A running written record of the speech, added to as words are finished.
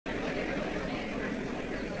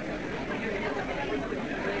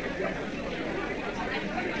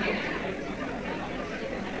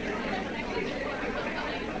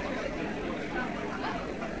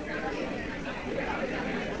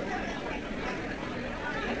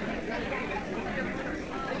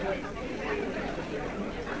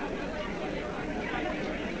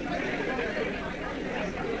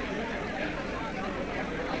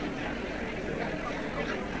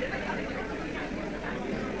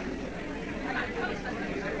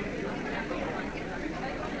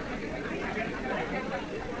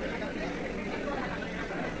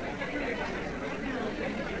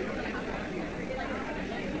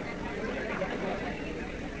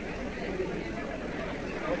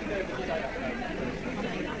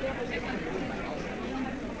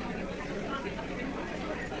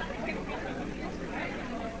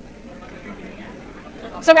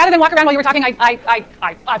So rather than walk around while you were talking,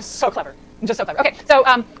 I'm so clever. I'm just so clever. Okay, so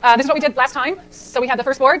this is what we did last time. So we had the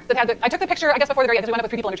first board that had I took the picture, I guess, before the very end, because we went up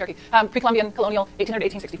with 3 people under Cherokee. Pre-Columbian, colonial, 1800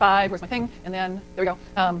 to 1865. Where's my thing? And then, there we go.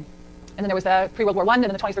 And then there was the pre-World War I, and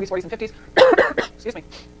then the 20s, 30s, 40s, and 50s. Excuse me.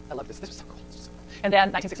 I love this. This was so cool. So cool. And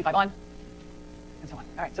then 1965 on, and so on.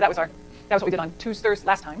 All right, so that was what we did on Tuesdays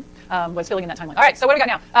last time, was filling in that timeline. All right, so what do we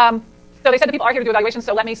got now? So they said the people are here to do evaluations,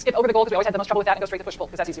 so let me skip over the goal, because we always had the most trouble with that, and go straight to push-pull,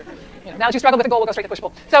 because that's easier. You know, now that you struggle with the goal, we'll go straight to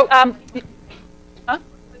push-pull. So, huh? Well,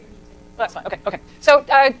 that's fine. Okay. So,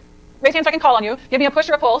 raise hands so I can call on you. Give me a push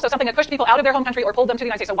or a pull, so something that pushed people out of their home country or pulled them to the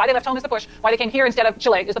United States. So why they left home is the push, why they came here instead of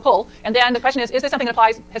Chile is the pull. And then the question is this something that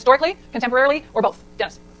applies historically, contemporarily, or both?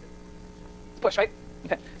 Dennis? It's push, right?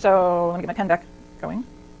 Okay, so let me get my pen back going.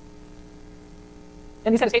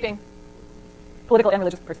 And you said escaping political and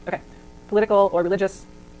religious, okay. Political or religious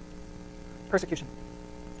persecution.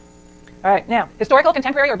 All right, now, historical,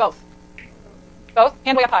 contemporary, or both? Both?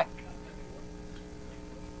 Hand way up high.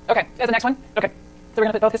 Okay, that's the next one. Okay, so we're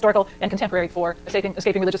going to put both historical and contemporary for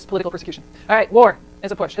escaping religious political persecution. All right, war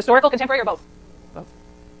is a push. Historical, contemporary, or both? Both.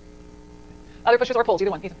 Other pushes or pulls,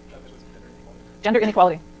 either one. Ethan. Gender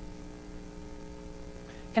inequality.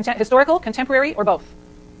 Historical, contemporary, or both?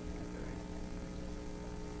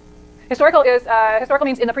 Historical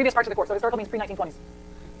means in the previous parts of the course, so historical means pre-1920s.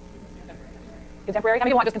 Contemporary? How many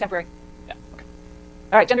do you want just contemporary? Yeah, okay.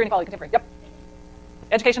 All right, gender inequality, contemporary, yep.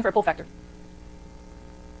 Education for a pull factor.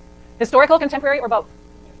 Historical, contemporary, or both?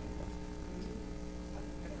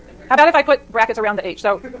 How about if I put brackets around the H?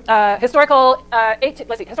 So historical,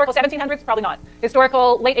 historical 1700s, probably not.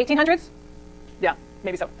 Historical late 1800s? Yeah,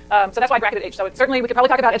 maybe so. So that's why I bracketed H. So certainly we could probably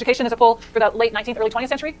talk about education as a pull for the late 19th, early 20th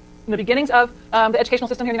century, in the beginnings of the educational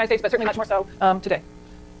system here in the United States, but certainly much more so today.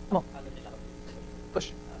 Come on. Push.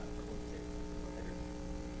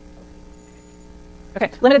 Okay,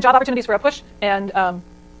 limited job opportunities for a push, and I'm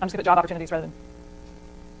just going to put job opportunities rather than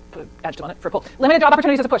put an adjective on it for a pull. Limited job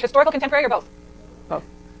opportunities as a push. Historical, contemporary, or both? Both.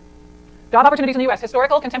 Job opportunities in the U.S.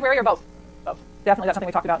 Historical, contemporary, or both? Both. Definitely, that's something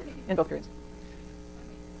we talked about in both periods.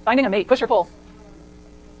 Finding a mate, push or pull?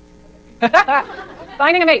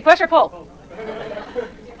 Finding a mate, push or pull?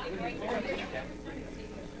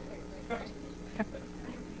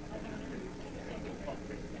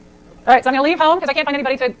 All right, so I'm going to leave home because I can't find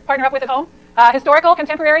anybody to partner up with at home. Historical,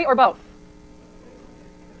 contemporary, or both?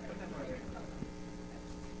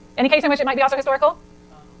 Any case in which it might be also historical?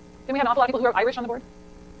 Do we have an awful lot of people who are Irish on the board?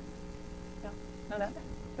 No? None of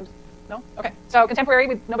that? No? Okay. So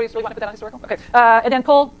contemporary, nobody's really want to put that on historical? Okay. And then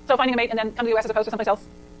pull, so finding a mate, and then come to the U.S. as opposed to someplace else?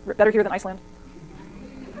 Better here than Iceland?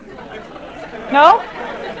 No?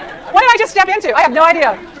 What did I just step into? I have no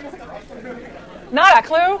idea. Not a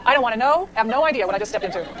clue. I don't want to know. I have no idea what I just stepped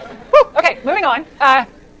into. Whew. Okay, moving on.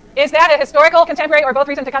 Is that a historical, contemporary, or both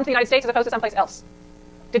reason to come to the United States as opposed to someplace else?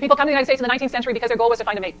 Did people come to the United States in the 19th century because their goal was to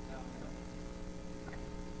find a mate?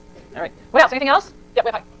 All right. What else? Anything else? Yep,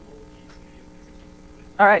 way high.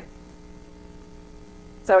 All right.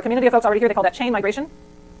 So a community of folks already here, they call that chain migration.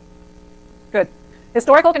 Good.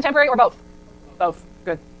 Historical, contemporary, or both? Both.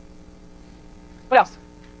 Good. What else?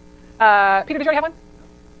 Peter, did you already have one?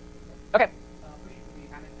 Okay.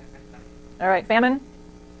 All right. Famine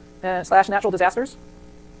 / natural disasters.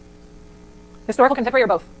 Historical, contemporary, or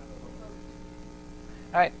both?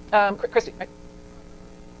 All right. Christy, right?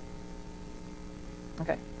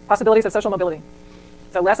 Okay. Possibilities of social mobility.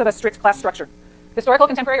 So less of a strict class structure. Historical,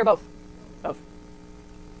 contemporary, or both? Both.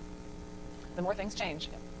 The more things change.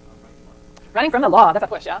 Yeah. Running from the law. That's a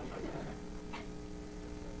push, yeah?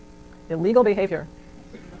 Illegal behavior.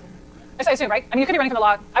 I assume, right? I mean, you could be running from the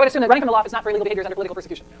law. I would assume that running from the law is not for illegal behavior, is under political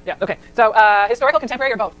persecution. Yeah, okay. So historical,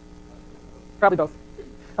 contemporary, or both? Probably both.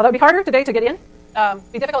 Although it would be harder today to get in.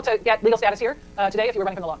 Be difficult to get legal status here today if you were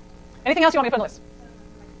running from the law. Anything else you want me to put on the list?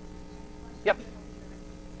 Yep.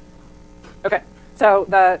 Okay. So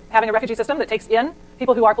having a refugee system that takes in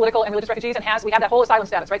people who are political and religious refugees, and we have that whole asylum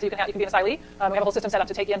status, right? So you can be an asylee. We have a whole system set up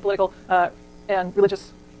to take in political and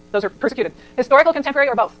religious. Those are persecuted. Historical, contemporary,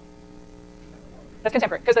 or both? That's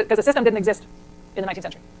contemporary because the system didn't exist in the 19th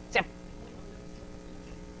century. Sam.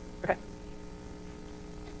 Okay.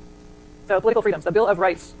 So political freedoms, the Bill of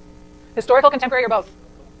Rights. Historical, contemporary, or both?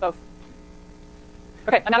 Both.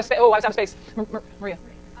 Okay, I'm out of space. Oh, I was out of space. Maria.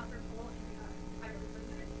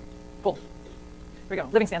 Pull. Here we go.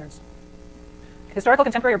 Living standards. Historical,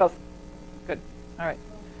 contemporary, or both? Good. All right.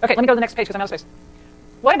 Okay, let me go to the next page because I'm out of space.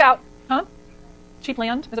 What about, cheap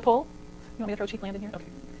land is a pull? You want me to throw cheap land in here? Okay.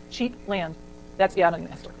 Cheap land. That's, yeah, I'm not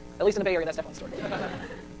even historical. At least in the Bay Area, that's definitely historical.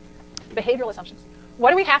 behavioral assumptions.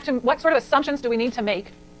 What sort of assumptions do we need to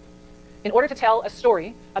make in order to tell a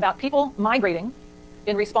story about people migrating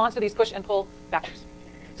in response to these push and pull factors?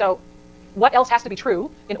 So what else has to be true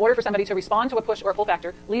in order for somebody to respond to a push or a pull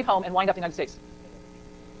factor, leave home, and wind up in the United States?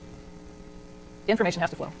 Information has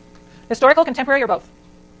to flow. Historical, contemporary, or both?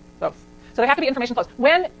 Both. So there have to be information flows.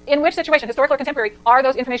 In which situation, historical or contemporary, are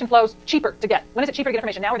those information flows cheaper to get? When is it cheaper to get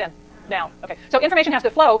information, now or then? Now. Okay. So information has to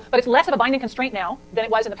flow, but it's less of a binding constraint now than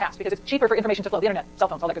it was in the past because it's cheaper for information to flow. The internet, cell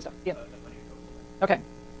phones, all that good stuff. Yeah. Okay.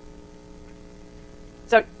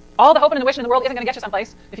 So all the hoping and the wishing in the world isn't going to get you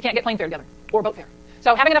someplace if you can't get plane fare together or boat fare.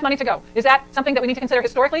 So having enough money to go, is that something that we need to consider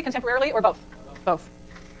historically, contemporarily, or both? Both.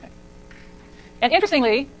 Okay. And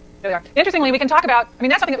interestingly, there they are. Interestingly, we can talk about,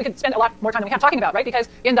 that's something that we could spend a lot more time than we have talking about, right? Because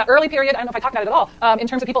in the early period, I don't know if I talked about it at all, in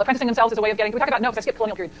terms of people apprenticing themselves as a way of getting, we talked about, no, because I skipped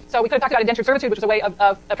colonial period. So we could have talked about indentured servitude, which is a way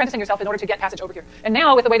of apprenticing yourself in order to get passage over here. And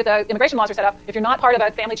now, with the way that the immigration laws are set up, if you're not part of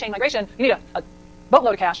a family chain migration, you need a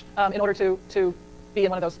boatload of cash in order to be in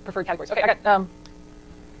one of those preferred categories. Okay, I got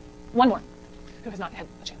one more. Who has not had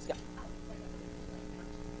a chance? Yeah.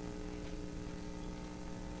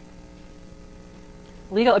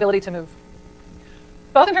 Legal ability to move.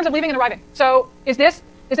 Both in terms of leaving and arriving. So is this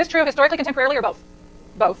true historically, contemporarily, or both?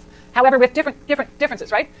 Both. However, with different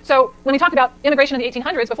differences, right? So when we talked about immigration in the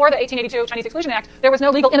 1800s, before the 1882 Chinese Exclusion Act, there was no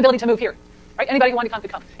legal inability to move here, right? Anybody who wanted to come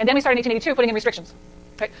could come. And then we started in 1882 putting in restrictions.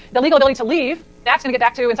 Right? The legal ability to leave, that's going to get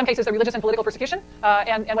back to, in some cases, the religious and political persecution,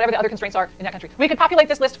 and whatever the other constraints are in that country. We could populate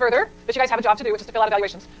this list further, but you guys have a job to do, which is to fill out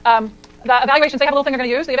evaluations. The evaluations, they have a little thing they're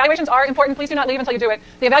going to use. The evaluations are important. Please do not leave until you do it.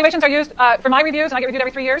 The evaluations are used for my reviews, and I get reviewed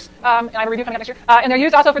every 3 years, and I have a review coming up next year. And they're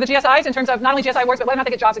used also for the GSIs in terms of not only GSI awards, but whether or not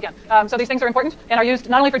they get jobs again. So these things are important and are used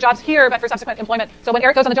not only for jobs here, but for subsequent employment. So when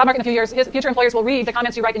Eric goes on the job market in a few years, his future employers will read the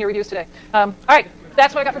comments you write in your reviews today. All right,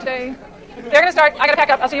 that's what I got for today. They're going to start. I got to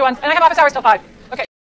pack up. I'll see you on, and I have office hours till 5.